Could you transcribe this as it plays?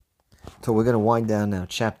So we're going to wind down now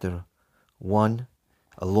chapter 1,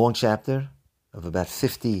 a long chapter of about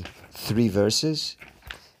 53 verses.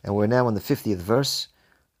 And we're now on the 50th verse.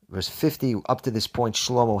 Verse 50, up to this point,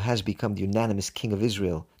 Shlomo has become the unanimous king of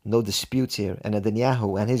Israel. No disputes here. And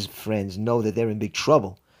Adonyahu and his friends know that they're in big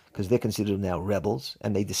trouble because they're considered now rebels,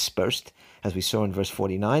 and they dispersed, as we saw in verse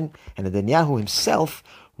 49. And Adonyahu himself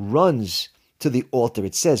runs to the altar.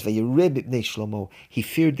 It says, Vayireh b'nei Shlomo, he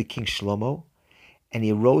feared the king Shlomo, and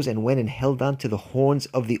he arose and went and held on to the horns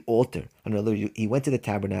of the altar. In other words, he went to the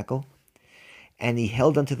tabernacle, and he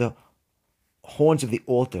held onto the horns of the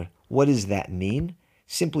altar. What does that mean?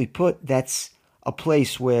 Simply put, that's a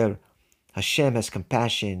place where Hashem has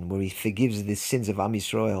compassion, where he forgives the sins of Am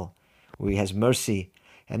Yisrael, where he has mercy.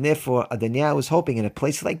 And therefore, Adonai was hoping in a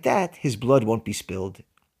place like that, his blood won't be spilled.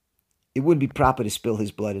 It wouldn't be proper to spill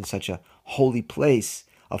his blood in such a holy place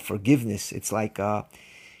of forgiveness. It's like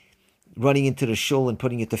running into the shul and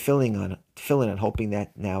putting your tefillin on, hoping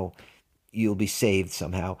that now you'll be saved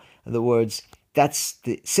somehow. In other words, that's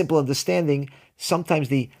the simple understanding. Sometimes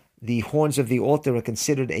the horns of the altar are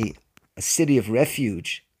considered a city of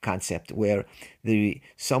refuge concept, where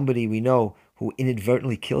somebody we know who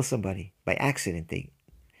inadvertently kills somebody by accident, they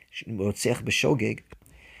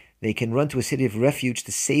can run to a city of refuge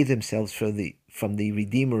to save themselves from the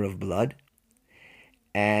Redeemer of blood,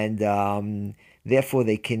 and therefore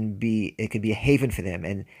it can be a haven for them.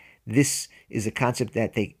 And this is a concept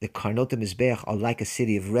that the Karnot HaMizbeach are like a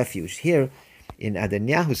city of refuge. Here, in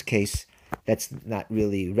Adonyahu's case, that's not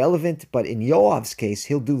really relevant, but in Yoav's case,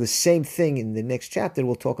 he'll do the same thing in the next chapter.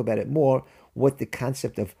 We'll talk about it more, what the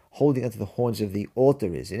concept of holding onto the horns of the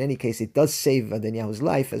altar is. In any case, it does save Adonyahu's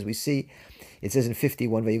life, as we see. It says in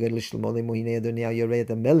 51, they tell Shlomo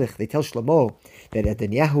that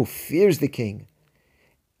Adonyahu fears the king.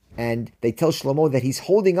 And they tell Shlomo that he's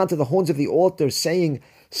holding onto the horns of the altar, saying,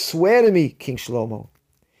 "Swear to me, King Shlomo,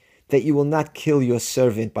 that you will not kill your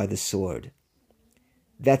servant by the sword."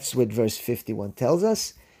 That's what verse 51 tells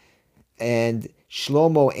us. And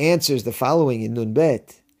Shlomo answers the following in Nun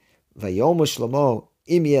Bet. Vayomer Shlomo,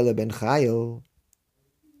 im yele ben chayil.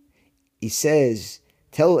 He says,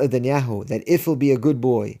 tell Adonyahu that if he'll be a good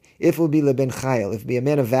boy, if he'll be leben chayil, if he'll be a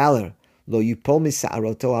man of valor, lo yupol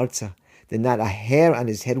misa'aroto arza, then not a hair on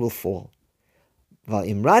his head will fall. Val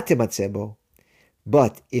imrate matzebo,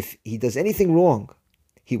 but if he does anything wrong,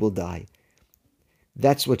 he will die.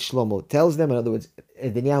 That's what Shlomo tells them. In other words,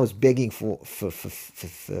 Adonyahu is begging for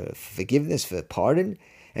forgiveness, for pardon.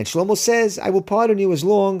 And Shlomo says, I will pardon you as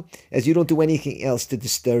long as you don't do anything else to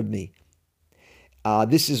disturb me.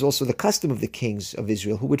 This is also the custom of the kings of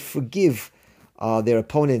Israel, who would forgive their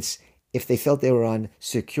opponents if they felt they were on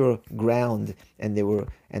secure ground and they were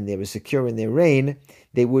secure in their reign.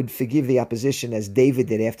 They would forgive the opposition, as David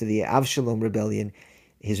did after the Avshalom rebellion.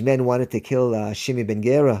 His men wanted to kill Shimi ben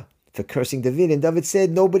Gera for cursing David, and David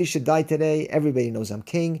said, nobody should die today. Everybody knows I'm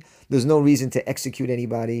king. There's no reason to execute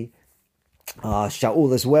anybody.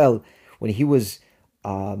 Shaul as well, when he was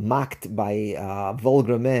mocked by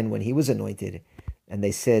vulgar men when he was anointed, and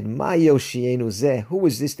they said, Ma Yoshienu Zeh, who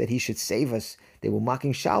is this that he should save us? They were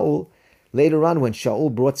mocking Shaul. Later on, when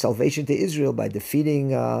Shaul brought salvation to Israel by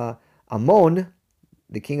defeating Ammon,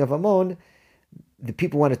 the king of Ammon, the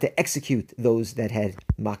people wanted to execute those that had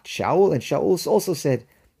mocked Shaul, and Shaul also said,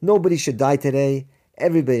 nobody should die today.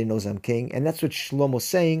 Everybody knows I'm king. And that's what Shlomo's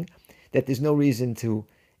saying, that there's no reason to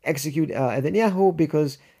execute Adonyahu,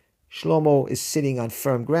 because Shlomo is sitting on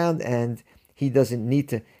firm ground and he doesn't need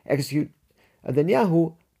to execute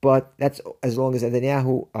Adonyahu, but that's as long as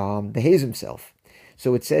Adonyahu behaves himself.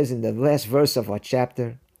 So it says in the last verse of our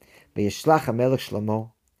chapter, V'yishlach HaMelech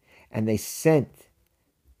Shlomo, and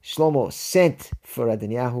Shlomo sent for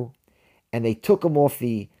Adonyahu, and they took him off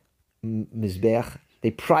the Mizbeach, they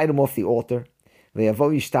pried him off the altar,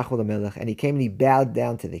 and he came and he bowed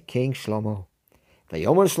down to the king Shlomo.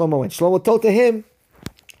 Vayomer Shlomo, and Shlomo told to him,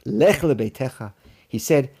 Lech lebeitecha. He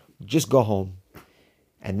said, just go home.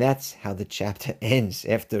 And that's how the chapter ends.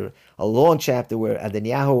 After a long chapter where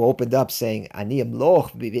Adonyahu opened up saying, Ani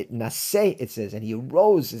amloch naseh, it says, and he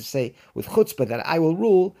arose to say with chutzpah that I will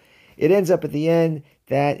rule. It ends up at the end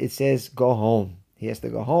that it says, go home. He has to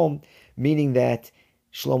go home, meaning that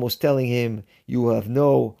Shlomo's telling him, you have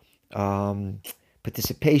no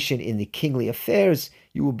participation in the kingly affairs.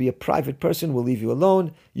 You will be a private person. We'll leave you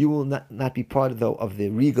alone. You will not be part of the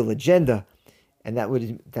regal agenda. And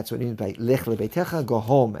that's what it means by lech lebeitecha, go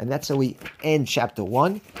home. And that's how we end chapter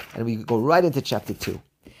 1. And we go right into chapter 2.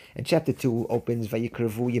 And chapter 2 opens,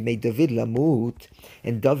 Vayikrevu Yemei David Lamut.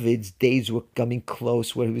 And David's days were coming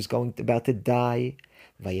close, where he was about to die.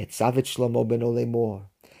 Vayetzavet Shlomo ben Olemor.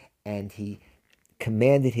 And he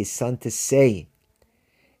commanded his son to say.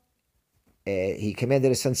 He commanded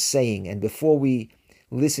his son saying, and before we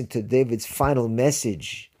listen to David's final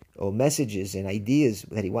message or messages and ideas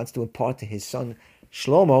that he wants to impart to his son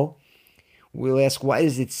Shlomo, we'll ask, why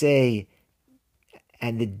does it say,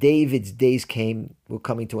 and the David's days were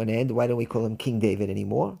coming to an end? Why don't we call him King David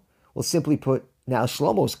anymore? Well, simply put, now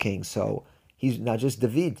Shlomo's king, so he's not just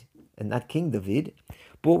David and not King David.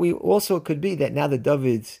 But we also could be that now the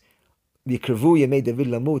David's Yikrevu Yemei David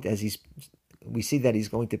Lamut, as we see that he's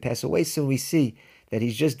going to pass away soon. We see that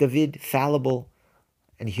he's just David, fallible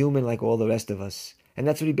and human like all the rest of us. And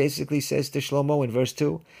that's what he basically says to Shlomo in verse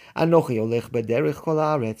 2. Anochi olech b'derech kol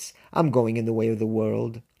haaretz. I'm going in the way of the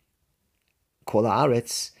world. Kol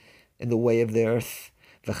haaretz, in the way of the earth.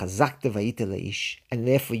 V'chazakta v'yita le'ish. And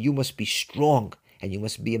therefore you must be strong and you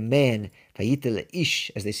must be a man. V'yita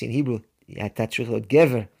le'ish, as they say in Hebrew,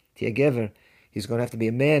 gever, tia gever. He's going to have to be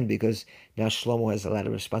a man because now Shlomo has a lot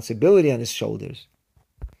of responsibility on his shoulders.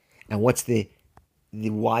 And what's the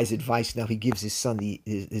wise advice now he gives his son,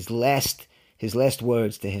 his last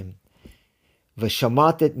words to him?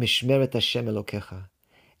 V'shamatet mishmeret Hashem Elokecha.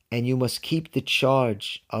 And you must keep the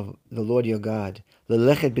charge of the Lord your God.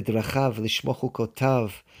 L'lechet b'drachav l'shmo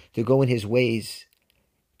chukotav, to go in his ways,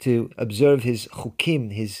 to observe his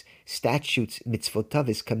chukim, his statutes, mitzvotav,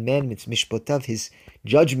 his commandments, mishpotav, his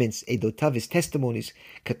judgments, edotav, his testimonies,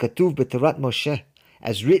 kakatuv b'torat Moshe,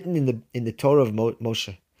 as written in the Torah of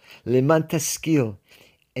Moshe. Leman taskil,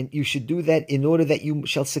 and you should do that in order that you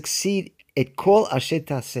shall succeed et kol asher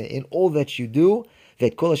taseh, in all that you do,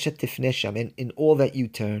 ve'et kol asher tifneh sham, and in all that you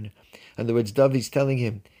turn. In other words, David's telling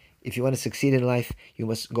him, if you want to succeed in life, you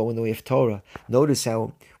must go in the way of Torah. Notice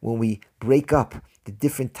how when we break up the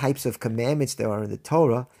different types of commandments there are in the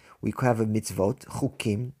Torah, we have a mitzvot,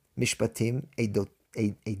 chukim, mishpatim,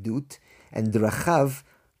 edut, and drachav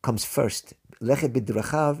comes first. Lechet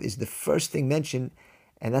b'drachav is the first thing mentioned,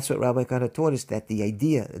 and that's what Rabbi Kahana taught us, that the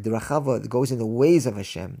idea, drachav goes in the ways of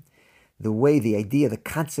Hashem. The idea, the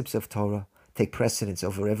concepts of Torah take precedence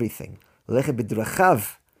over everything. Lechet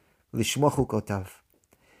b'drachav lishmo chukotav.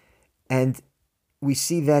 And we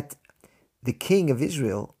see that the king of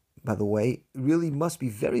Israel, by the way, really must be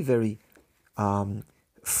very, very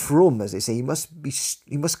frum, as they say. He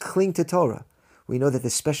must cling to Torah. We know that the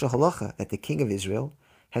special halacha that the king of Israel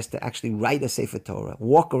has to actually write a Sefer Torah,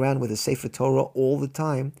 walk around with a Sefer Torah all the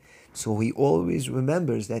time, so he always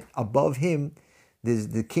remembers that above him there's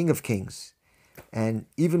the King of Kings. And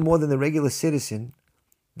even more than the regular citizen,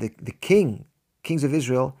 the kings of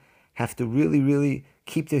Israel have to really, really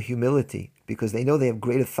keep their humility because they know they have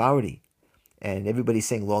great authority. And everybody's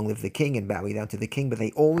saying, long live the king, and bowing down to the king, but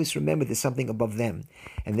they always remember there's something above them.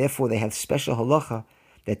 And therefore they have special halacha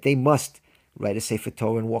that they must write a Sefer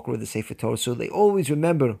Torah and walk with the Sefer Torah, so they always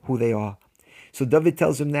remember who they are. So David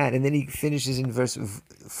tells him that, and then he finishes in verse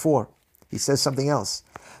 4. He says something else.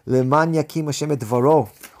 Leman yakim Hashem et dvaro.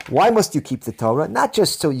 Why must you keep the Torah? Not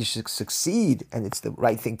just so you should succeed, and it's the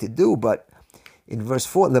right thing to do, but in verse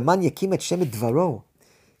 4, Leman yakim Hashem et dvaro,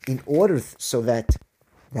 in order so that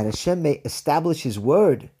Hashem may establish His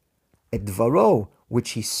word, et dvaro,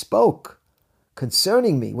 which He spoke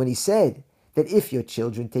concerning me, when He said that if your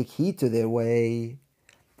children take heed to their way,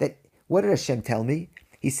 that, what did Hashem tell me?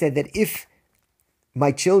 He said that if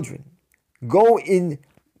my children go in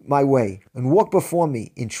my way and walk before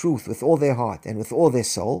me in truth with all their heart and with all their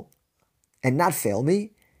soul, and not fail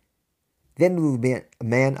me, then will be a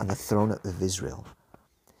man on the throne of Israel.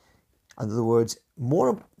 In other words,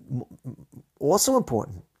 also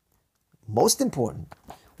important, most important,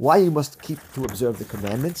 why you must keep to observe the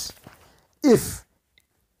commandments. If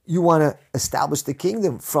you want to establish the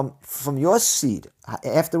kingdom from your seed,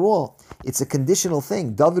 after all, it's a conditional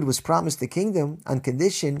thing. David was promised the kingdom on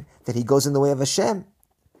condition that he goes in the way of Hashem.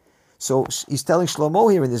 So he's telling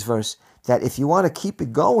Shlomo here in this verse that if you want to keep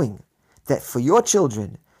it going, that for your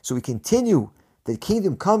children, so we continue the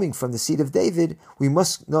kingdom coming from the seed of David, we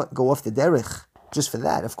must not go off the derech just for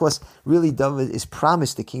that. Of course, really David is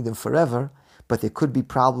promised the kingdom forever, but there could be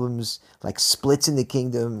problems like splits in the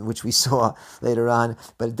kingdom, which we saw later on.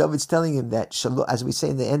 But David's telling him that, as we say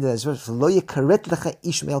in the end of this verse,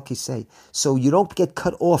 so you don't get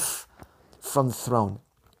cut off from the throne.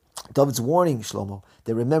 David's warning Shlomo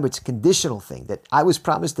that, remember, it's a conditional thing, that I was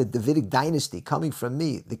promised the Davidic dynasty coming from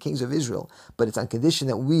me, the kings of Israel, but it's on condition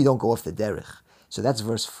that we don't go off the derech. So that's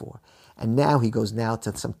verse 4. And now he goes now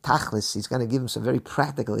to some tachlis. He's going to give him some very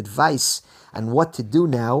practical advice on what to do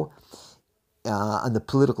now on the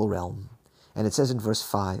political realm. And it says in verse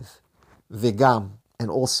 5, Vegam, and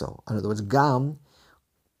also. In other words, Gam,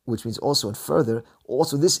 which means also and further,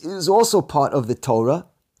 also this is also part of the Torah,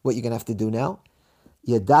 what you're going to have to do now.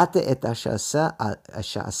 Yadate et asher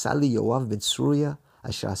asa li Yoav ben Tzuria,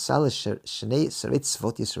 asher asa l'shnei saret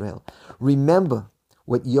tzvot Yisrael. Remember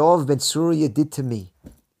what Yoav ben Tzuria did to me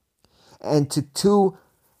and to two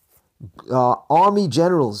army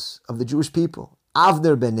generals of the Jewish people,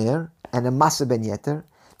 Avner ben Ner and Amasa ben Yeter,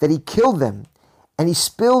 that he killed them and he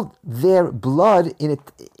spilled their blood in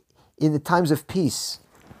the times of peace.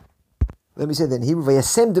 Let me say that in Hebrew,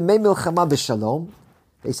 Vayasem demei milchama b'shalom.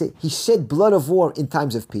 They say he shed blood of war in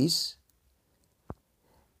times of peace.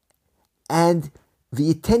 And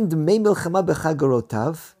v'yiten demei milchama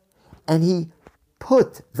b'chagorotav, and he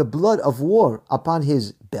put the blood of war upon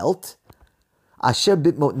his belt, asher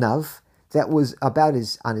bitmotnav, that was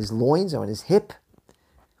on his loins or on his hip,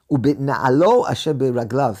 ubitnaalo asher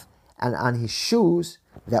biraglav, and on his shoes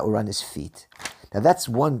that were on his feet. Now that's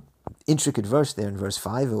one intricate verse there in verse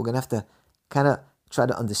 5, and we're going to have to kind of try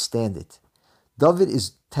to understand it. David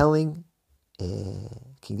is telling,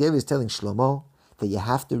 King David is telling Shlomo that you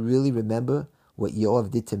have to really remember what Yoav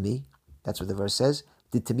did to me. That's what the verse says.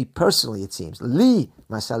 Did to me personally, it seems. Li,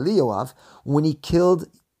 Masali Yoav, when he killed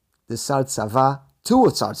the Sar Tzava, two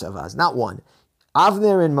of Sar Tzavas, not one,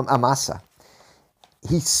 Avner and Amasa.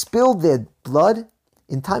 He spilled their blood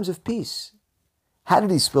in times of peace. How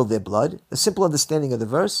did he spill their blood? A simple understanding of the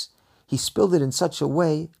verse, he spilled it in such a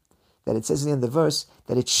way that it says in the end of the verse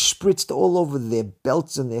that it spritzed all over their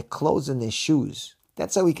belts and their clothes and their shoes.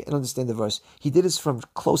 That's how we can understand the verse. He did this from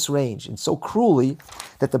close range and so cruelly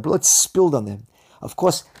that the blood spilled on them. Of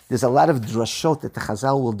course, there's a lot of drashot that the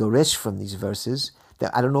Chazal will doresh from these verses.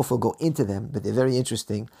 That I don't know if we'll go into them, but they're very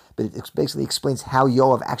interesting. But it basically explains how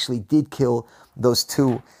Yoav actually did kill those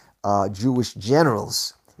two Jewish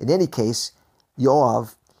generals. In any case,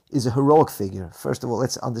 Yoav is a heroic figure. First of all,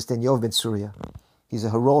 let's understand Yoav ben Tzuria. He's a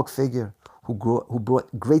heroic figure who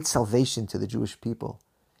brought great salvation to the Jewish people.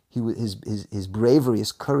 His bravery,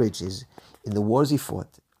 his courage is in the wars he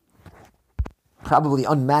fought, probably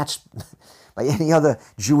unmatched by any other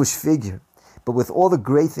Jewish figure. But with all the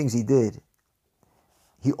great things he did,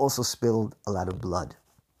 he also spilled a lot of blood.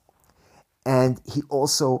 And he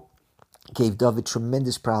also gave David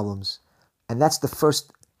tremendous problems. And that's the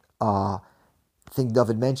first thing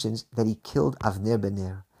David mentions, that he killed Avner ben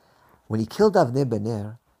Ner. When he killed Avner ben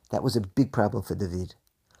Ner, that was a big problem for David.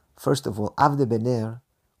 First of all, Avner ben Ner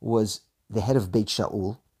was the head of Beit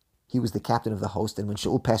Shaul. He was the captain of the host, and when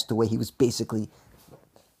Shaul passed away, he was basically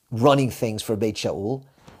running things for Beit Shaul.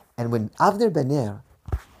 And when Avner ben Ner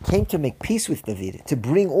came to make peace with David, to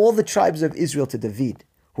bring all the tribes of Israel to David,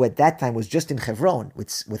 who at that time was just in Hebron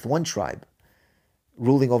with one tribe,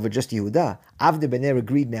 ruling over just Yehudah, Avner ben Ner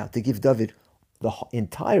agreed now to give David the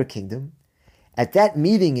entire kingdom. At that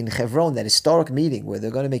meeting in Hebron, that historic meeting where they're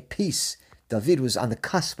going to make peace, David was on the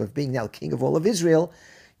cusp of being now king of all of Israel.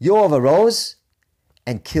 Yoav arose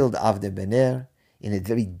and killed Avner ben Ner in a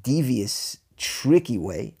very devious, tricky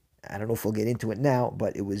way. I don't know if we'll get into it now,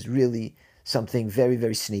 but it was really something very,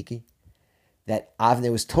 very sneaky that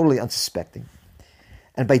Avner was totally unsuspecting.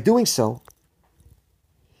 And by doing so,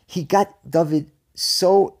 he got David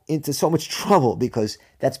into so much trouble, because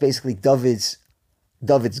that's basically David's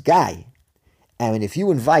guy. And if you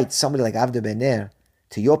invite somebody like Avner ben Ner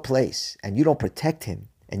to your place and you don't protect him,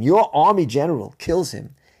 and your army general kills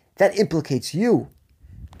him, that implicates you,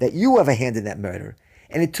 that you have a hand in that murder.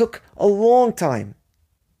 And it took a long time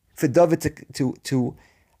for David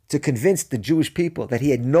to convince the Jewish people that he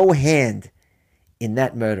had no hand in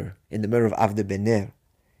that murder, in the murder of Avner ben Ner.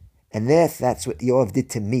 And that's what Yoav did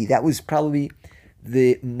to me. That was probably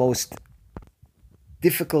the most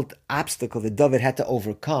difficult obstacle that David had to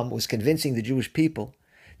overcome, was convincing the Jewish people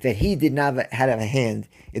that he did not have a hand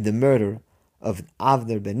in the murder of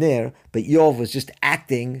Avner ben Ner, but Yoav was just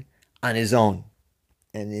acting on his own.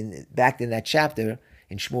 And back in that chapter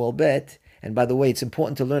in Shmuel Bet, and by the way, it's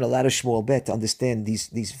important to learn a lot of Shmuel Bet to understand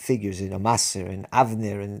these figures in Amasa and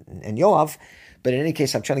Avner and Yoav. But in any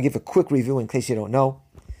case, I'm trying to give a quick review in case you don't know,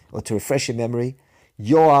 or to refresh your memory.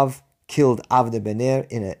 Yoav killed Avner ben Ner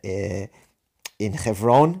in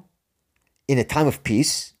Hebron in a time of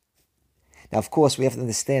peace. Now, of course, we have to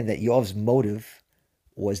understand that Yoav's motive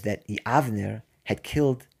was that Avner had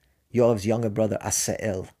killed Yoav's younger brother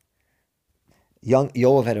Asael.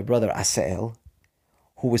 Yoav had a brother Asael,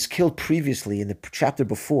 who was killed previously in the chapter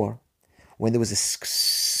before, when there was a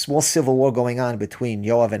small civil war going on between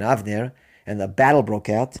Yoav and Avner, and the battle broke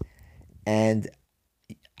out, and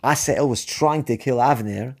Asael was trying to kill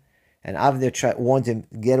Avner, and Avner warned him,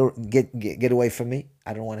 get away from me,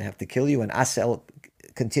 I don't want to have to kill you, and Asael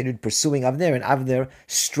continued pursuing Avner, and Avner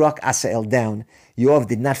struck Asael down. Yoav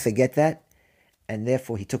did not forget that, and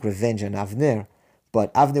therefore he took revenge on Avner.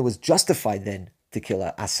 But Avner was justified then to kill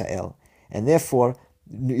Asael. And therefore,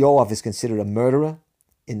 Yoav is considered a murderer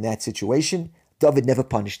in that situation. David never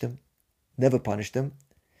punished him.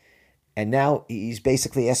 And now he's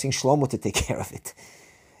basically asking Shlomo to take care of it.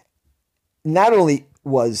 Not only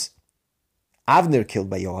was Avner killed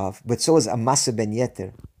by Yoav, but so was Amasa ben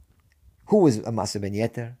Yeter. Who was Amasa ben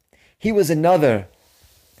Yeter? He was another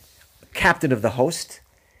captain of the host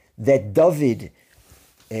that David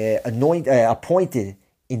appointed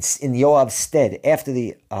in Yoav's stead after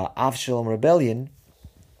the Avshalom rebellion.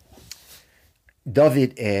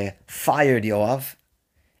 David fired Yoav,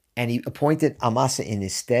 and he appointed Amasa in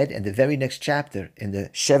his stead. And the very next chapter, in the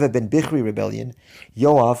Sheva ben Bichri rebellion,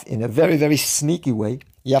 Yoav, in a very, very sneaky way,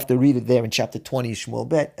 you have to read it there in chapter 20, Shmuel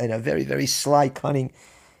Bet, in a very, very sly, cunning,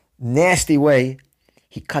 nasty way,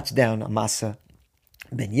 he cuts down Amasa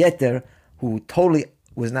ben Yeter, who totally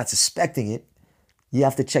was not suspecting it. You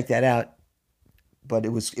have to check that out. But it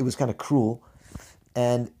was kind of cruel.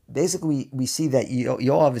 And basically we see that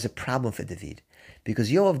Yoav is a problem for David,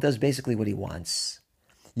 because Yoav does basically what he wants.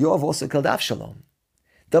 Yoav also killed Avshalom.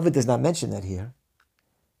 David does not mention that here.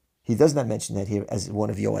 He does not mention that here as one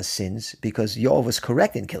of Yoav's sins, because Yoav was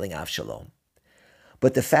correct in killing Avshalom.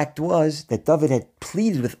 But the fact was that David had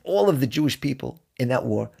pleaded with all of the Jewish people in that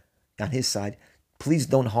war on his side, please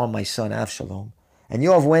don't harm my son Avshalom. And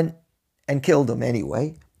Yoav went and killed him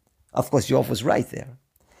anyway. Of course, Yoav was right there.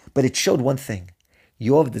 But it showed one thing.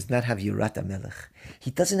 Yoav does not have Yirat HaMelech. He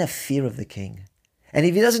doesn't have fear of the king. And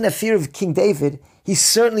if he doesn't have fear of King David, he's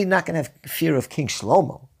certainly not going to have fear of King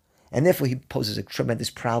Shlomo. And therefore he poses a tremendous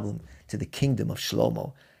problem to the kingdom of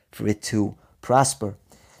Shlomo for it to prosper.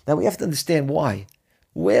 Now we have to understand why.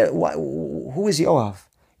 Who is Yoav?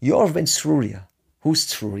 Yoav ben Tzruya. Who's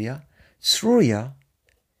Tzruya? Tzruya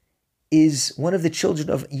is one of the children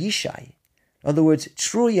of Yishai. In other words,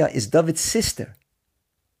 Tzruya is David's sister.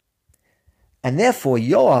 And therefore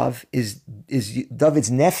Yoav is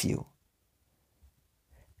David's nephew.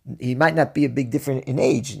 He might not be a big difference in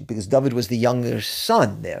age, because David was the younger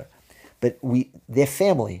son there. But they're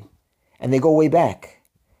family, and they go way back.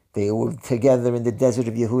 They were together in the desert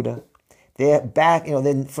of Yehuda. They're back,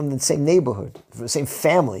 they're from the same neighborhood, from the same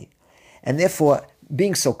family. And therefore,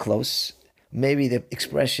 being so close, maybe the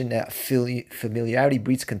expression familiarity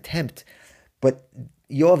breeds contempt, but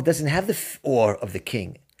Yoav doesn't have the awe of the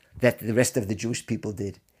king that the rest of the Jewish people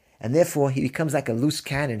did. And therefore, he becomes like a loose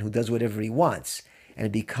cannon who does whatever he wants. And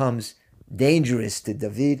it becomes dangerous to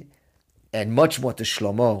David and much more to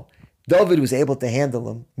Shlomo. David was able to handle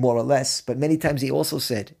him, more or less, but many times he also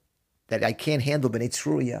said that I can't handle Bnei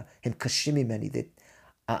Tzruya and Kashimi many.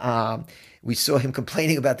 That we saw him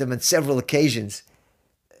complaining about them on several occasions.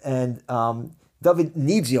 And David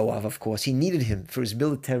needs Yoav, of course. He needed him for his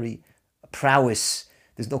military prowess.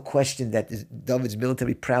 There's no question that David's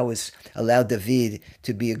military prowess allowed David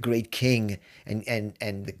to be a great king,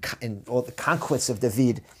 and all the conquests of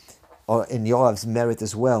David are in Yoav's merit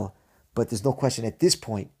as well. But there's no question at this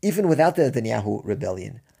point, even without the Netanyahu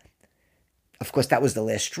rebellion, of course, that was the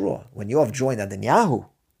last straw. When Yoav joined Netanyahu,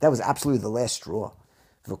 that was absolutely the last straw,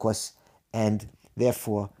 of course. And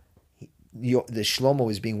therefore, the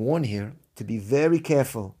Shlomo is being warned here to be very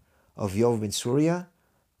careful of Yoav ben Tzruya,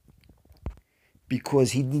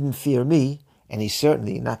 because he didn't fear me, and he's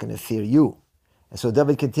certainly not going to fear you. And so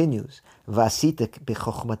David continues, Vasitek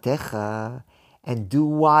bechochmatecha, and do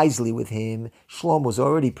wisely with him. Shlomo's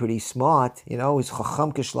already pretty smart, he's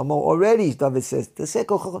chacham ke Shlomo already, David says.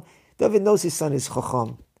 David knows his son is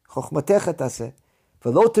chacham. Chochmatecha taseh.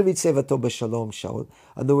 V'lo teritze vato b'shalom, Shaul.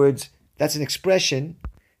 In other words, that's an expression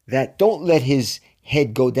that don't let his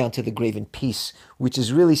head go down to the grave in peace, which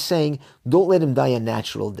is really saying, don't let him die a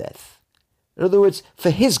natural death. In other words, for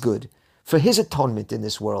his good, for his atonement in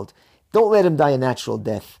this world, don't let him die a natural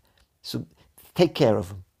death. So take care of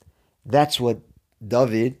him. That's what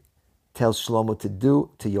David tells Shlomo to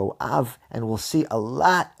do to Yoav, and we'll see a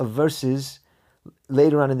lot of verses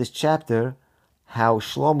later on in this chapter how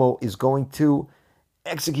Shlomo is going to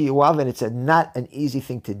execute Yoav, and it's not an easy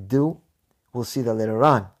thing to do. We'll see that later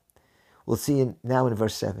on. We'll see now in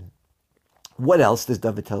verse 7. What else does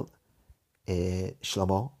David tell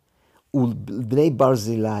Shlomo? Bnei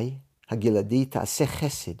Barzilai Hagiladi ta'aseh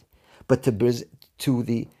chesed. But to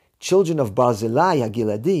the children of Barzilai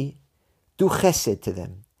Hagiladi, do chesed to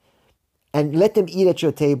them. And let them eat at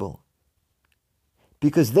your table.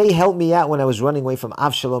 Because they helped me out when I was running away from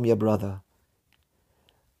Avshalom, your brother.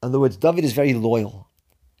 In other words, David is very loyal.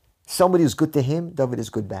 Somebody who's good to him, David is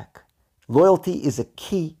good back. Loyalty is a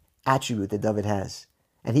key attribute that David has.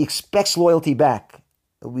 And he expects loyalty back.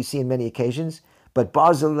 We see in many occasions. But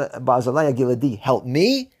Barzilai Giladi, help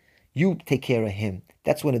me, you take care of him.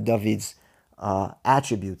 That's one of David's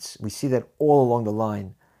attributes. We see that all along the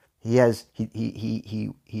line. He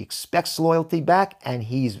expects loyalty back, and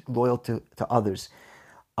he's loyal to others.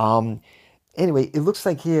 Anyway, it looks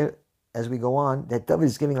like here, as we go on, that David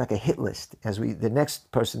is giving like a hit list. The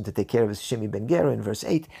next person to take care of is Shimi ben Gera in verse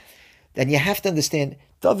 8. Then you have to understand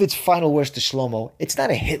David's final words to Shlomo. It's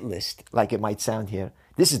not a hit list like it might sound here.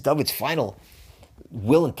 This is David's final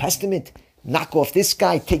will and testament. Knock off this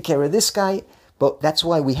guy, take care of this guy. But that's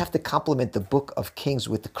why we have to complement the book of Kings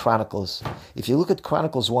with the Chronicles. If you look at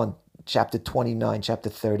Chronicles 1, chapter 29, chapter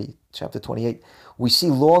 30, chapter 28, we see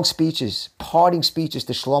long speeches, parting speeches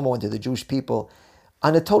to Shlomo and to the Jewish people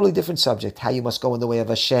on a totally different subject, how you must go in the way of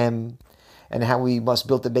Hashem, and how we must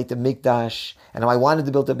build the Beit HaMikdash, and how I wanted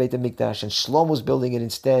to build the Beit HaMikdash, and Shlomo's building it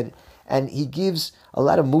instead. And he gives a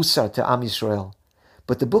lot of musar to Am Yisrael.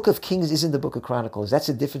 But the book of Kings isn't the book of Chronicles. That's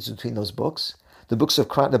the difference between those books. The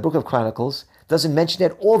book of Chronicles doesn't mention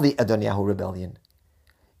at all the Adoniyahu rebellion.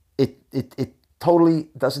 It totally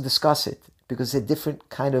doesn't discuss it because it's a different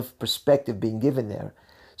kind of perspective being given there.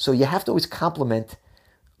 So you have to always complement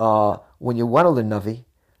when you want to learn Navi,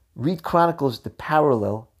 read Chronicles, the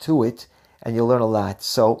parallel to it, and you'll learn a lot.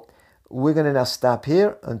 So we're going to now stop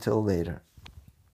here until later.